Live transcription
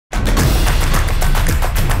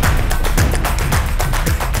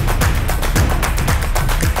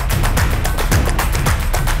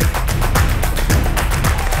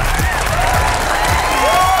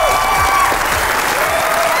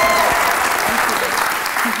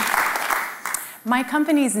My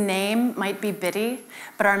company's name might be bitty,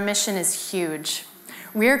 but our mission is huge.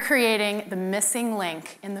 We're creating the missing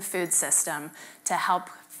link in the food system to help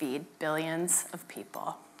feed billions of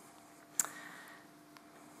people.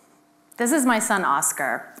 This is my son,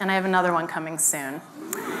 Oscar, and I have another one coming soon.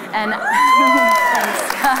 And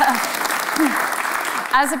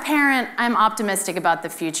as a parent, I'm optimistic about the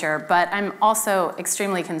future, but I'm also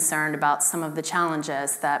extremely concerned about some of the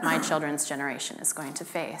challenges that my children's generation is going to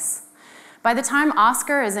face. By the time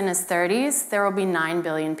Oscar is in his 30s, there will be 9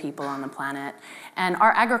 billion people on the planet, and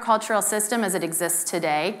our agricultural system as it exists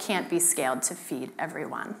today can't be scaled to feed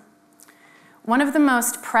everyone. One of the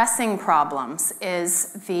most pressing problems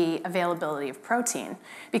is the availability of protein,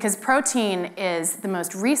 because protein is the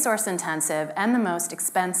most resource-intensive and the most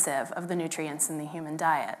expensive of the nutrients in the human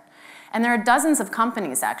diet. And there are dozens of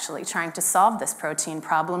companies actually trying to solve this protein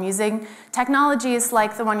problem using technologies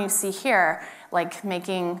like the one you see here, like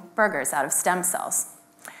making burgers out of stem cells.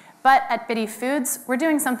 But at Bitty Foods, we're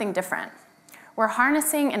doing something different. We're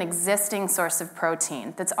harnessing an existing source of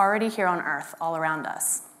protein that's already here on Earth all around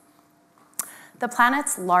us. The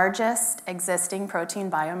planet's largest existing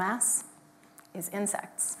protein biomass is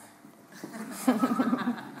insects.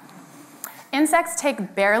 Insects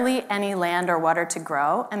take barely any land or water to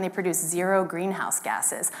grow, and they produce 0 greenhouse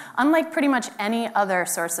gases, unlike pretty much any other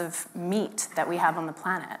source of meat that we have on the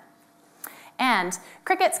planet. And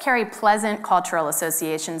crickets carry pleasant cultural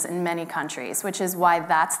associations in many countries, which is why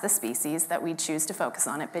that's the species that we choose to focus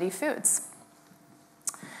on at Bitty Foods.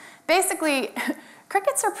 Basically,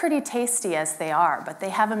 crickets are pretty tasty as they are, but they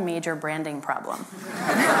have a major branding problem.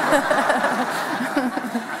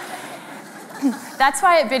 That's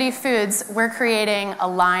why at Bitty Foods, we're creating a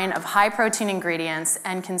line of high-protein ingredients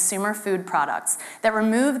and consumer food products that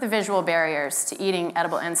remove the visual barriers to eating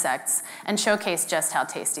edible insects and showcase just how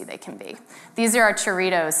tasty they can be. These are our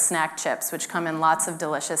Churritos snack chips, which come in lots of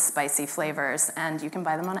delicious, spicy flavors, and you can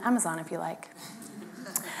buy them on Amazon if you like.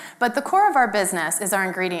 But the core of our business is our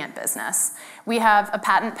ingredient business. We have a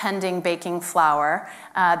patent-pending baking flour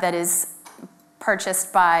that is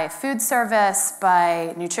purchased by food service,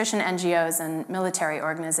 by nutrition NGOs, and military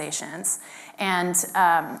organizations. And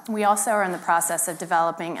we also are in the process of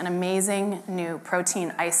developing an amazing new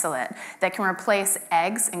protein isolate that can replace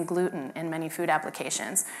eggs and gluten in many food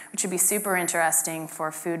applications, which would be super interesting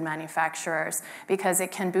for food manufacturers because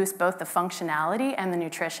it can boost both the functionality and the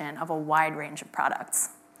nutrition of a wide range of products.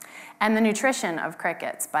 And the nutrition of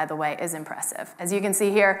crickets, by the way, is impressive. As you can see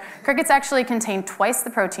here, crickets actually contain twice the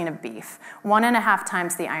protein of beef, 1.5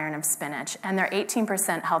 times the iron of spinach, and they're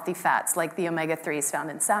 18% healthy fats like the omega-3s found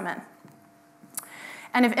in salmon.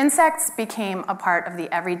 And if insects became a part of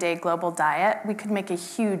the everyday global diet, we could make a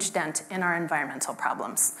huge dent in our environmental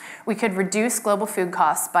problems. We could reduce global food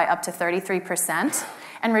costs by up to 33%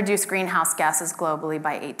 and reduce greenhouse gases globally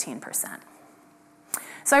by 18%.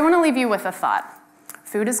 So I want to leave you with a thought.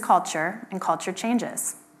 Food is culture, and culture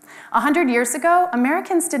changes. 100 years ago,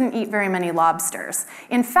 Americans didn't eat very many lobsters.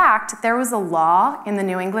 In fact, there was a law in the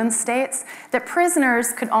New England states that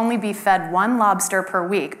prisoners could only be fed 1 lobster per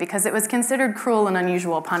week because it was considered cruel and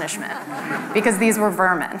unusual punishment, because these were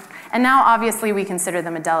vermin. And now, obviously, we consider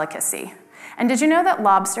them a delicacy. And did you know that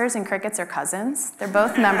lobsters and crickets are cousins? They're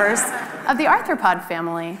both members of the arthropod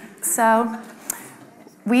family. So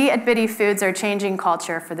we at Bitty Foods are changing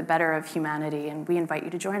culture for the better of humanity, and we invite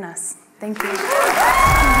you to join us. Thank you.